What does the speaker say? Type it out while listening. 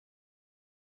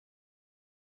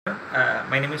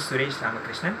My name is Suresh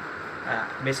Ramakrishnan.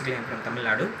 Basically, I am from Tamil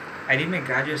Nadu. I did my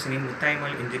graduation in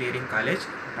Muthaimal Engineering College,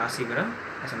 Rasipuram,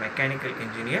 as a mechanical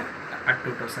engineer at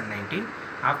 2019.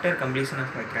 After completion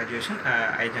of my graduation,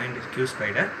 I joined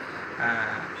Qspider.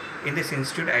 In this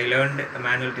institute, I learned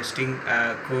manual testing,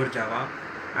 core Java,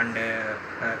 and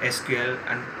SQL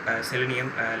and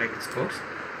Selenium, like this course.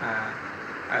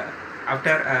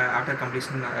 After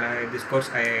completion this course,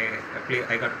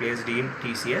 I got placed in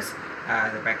TCS,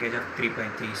 the package of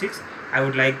 3.36. I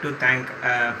would like to thank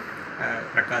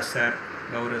Prakash sir,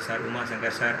 Gaurav sir, Uma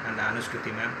Shankar sir, and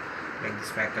Anushruti ma'am, like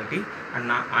this faculty, and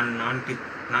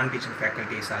non-teaching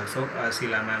faculties also,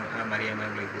 Sila ma'am, Maria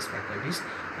ma'am, like these faculties.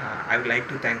 I would like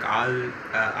to thank all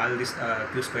these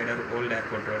Qspiders Old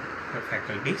Airport Road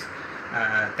faculties.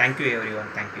 Thank you everyone.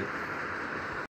 Thank you.